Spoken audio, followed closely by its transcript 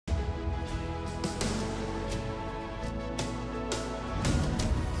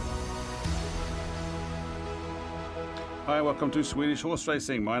Hi, welcome to Swedish Horse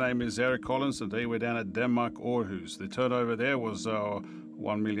Racing. My name is Eric Collins, and today we're down at Denmark Aarhus. The turnover there was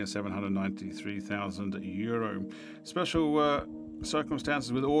 €1,793,000. Special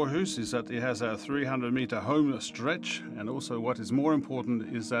circumstances with Aarhus is that it has a 300-meter home stretch, and also what is more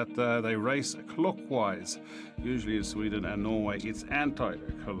important is that they race clockwise. Usually in Sweden and Norway it's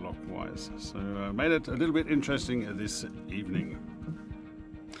anti-clockwise, so made it a little bit interesting this evening.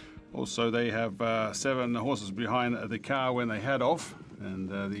 Also, they have 7 horses behind the car when they head off, and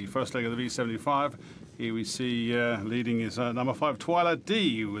the first leg of the V75, here we see leading is number 5 Twilight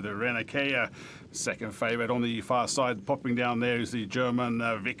D with a Renakea, second favourite. On the far side, popping down there is the German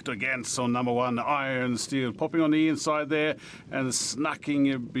Victor Gens on number 1 Iron Steel, popping on the inside there and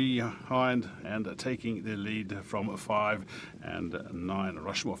snacking behind and taking the lead from 5 and 9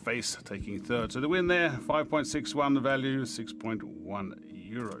 Rushmore Face taking third. So the win there, 5.61, the value €6.1.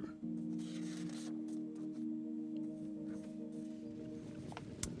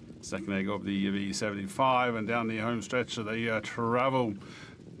 Second leg of the V75, and down the home stretch they travel.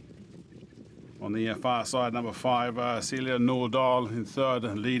 On the far side, number 5 Celia Nordahl in third.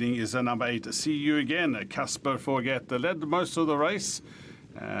 Leading is number 8 See You Again. Casper Forget led most of the race,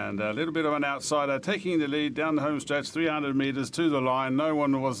 and a little bit of an outsider taking the lead down the home stretch, 300 meters to the line. No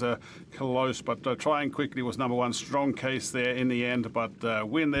one was close, but trying quickly was number 1 Strong Case there in the end. But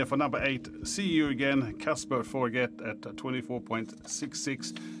win there for number 8 See You Again. Casper Forget at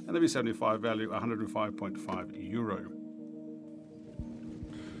 24.66, and the V75 value €105.5.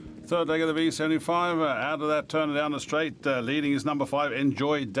 Third leg of the V75, out of that turn down the straight, leading is number 5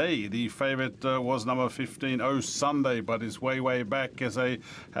 Enjoy Day. The favourite was number 15 Oh Sunday, but is way back as they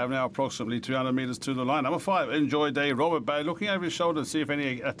have now approximately 200 metres to the line. Number 5 Enjoy Day, Robert Bay looking over his shoulder to see if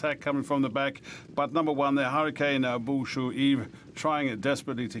any attack coming from the back, but number 1 there Hurricane Bushu Eve trying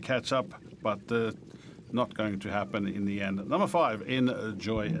desperately to catch up, but not going to happen in the end. Number 5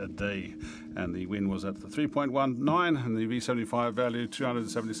 Enjoy a Day, and the win was at the 3.19, and the V75 value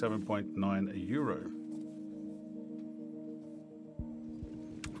 €277.9.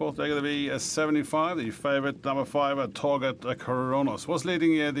 Fourth leg of the V75, the favourite number 5 Target Kronos was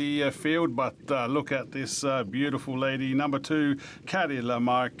leading the field, but look at this beautiful lady, number 2 Caddy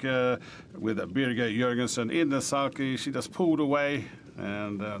Lamarck with Birger Jørgensen in the sulky. She just pulled away,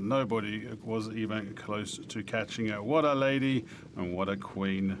 and nobody was even close to catching her. What a lady and what a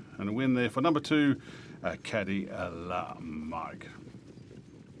queen. And a win there for number 2, Caddy Lamarck.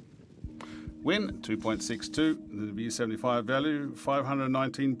 Win, 2.62. The V75 value,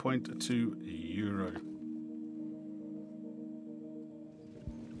 €519.2.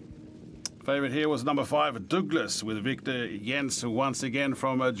 Favourite here was number 5 Douglas with Victor Jens once again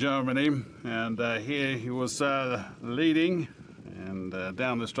from Germany. And here he was leading. And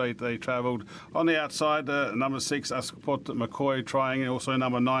down the straight they travelled. On the outside, number 6 Askpot McCoy trying, also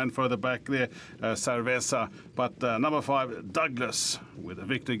number 9 further back there, Cerveza. But number 5 Douglas with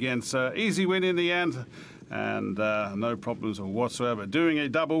Victor Gens. Easy win in the end, and no problems whatsoever. Doing a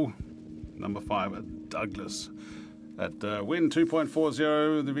double, number 5 Douglas. At win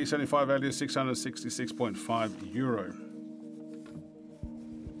 2.40, the V75 value is €666.5.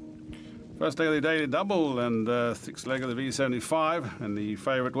 First leg of the daily double, and sixth leg of the V75, and the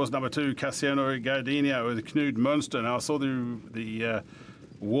favourite was number 2 Cassiano Gardenia with Knud Münster. Now I saw the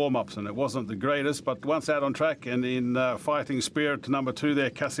warm-ups, and it wasn't the greatest, but once out on track and in fighting spirit, number 2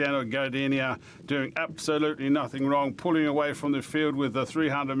 there Cassiano Gardenia doing absolutely nothing wrong, pulling away from the field with the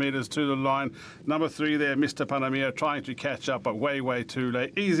 300 metres to the line. Number 3 there Mr. Panamera trying to catch up, but way too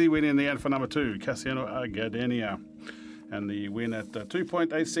late. Easy win in the end for number 2 Cassiano Gardenia. And the win at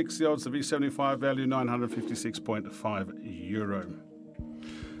 2.86 the odds, the V75 value €956.5.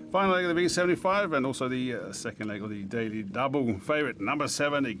 Final leg of the V75, and also the second leg of the daily double. Favourite number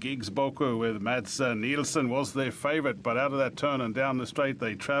 7 Gigs Boko with Mads Nielsen was their favourite, but out of that turn and down the straight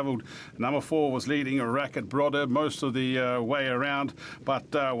they travelled. Number 4 was leading a Racket Brodder most of the way around,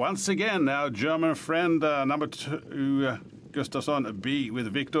 but once again our German friend number 2 Gustafsson B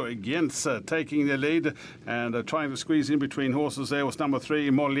with Victor Gens taking the lead, and trying to squeeze in between horses there was number 3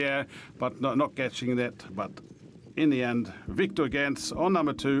 Molière, but not catching that. But in the end, Victor Gens on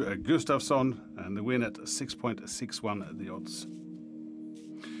number 2 Gustafsson, and the win at 6.61 the odds.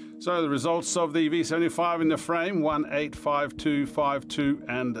 So the results of the V75 in the frame: 1, 8, 5, 2, 5, 2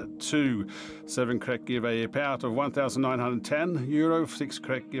 and 2. 7 correct give a payout of €1,910. 6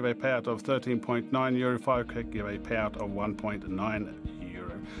 correct give a payout of €13.9. 5 correct give a payout of €1.9.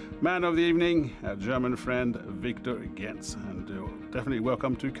 Man of the evening, our German friend Victor Gens, and definitely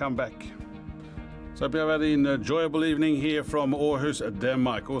welcome to come back. So hope you have had an enjoyable evening here from Aarhus,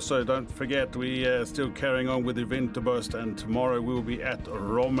 Denmark. Also, don't forget, we are still carrying on with the Winterburst, and tomorrow we will be at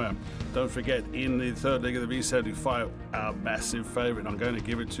Rome. Don't forget, in the third leg of the V75, our massive favourite, I'm going to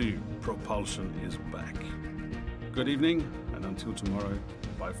give it to you, Propulsion is back. Good evening, and until tomorrow,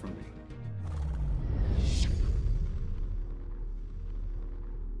 bye from me.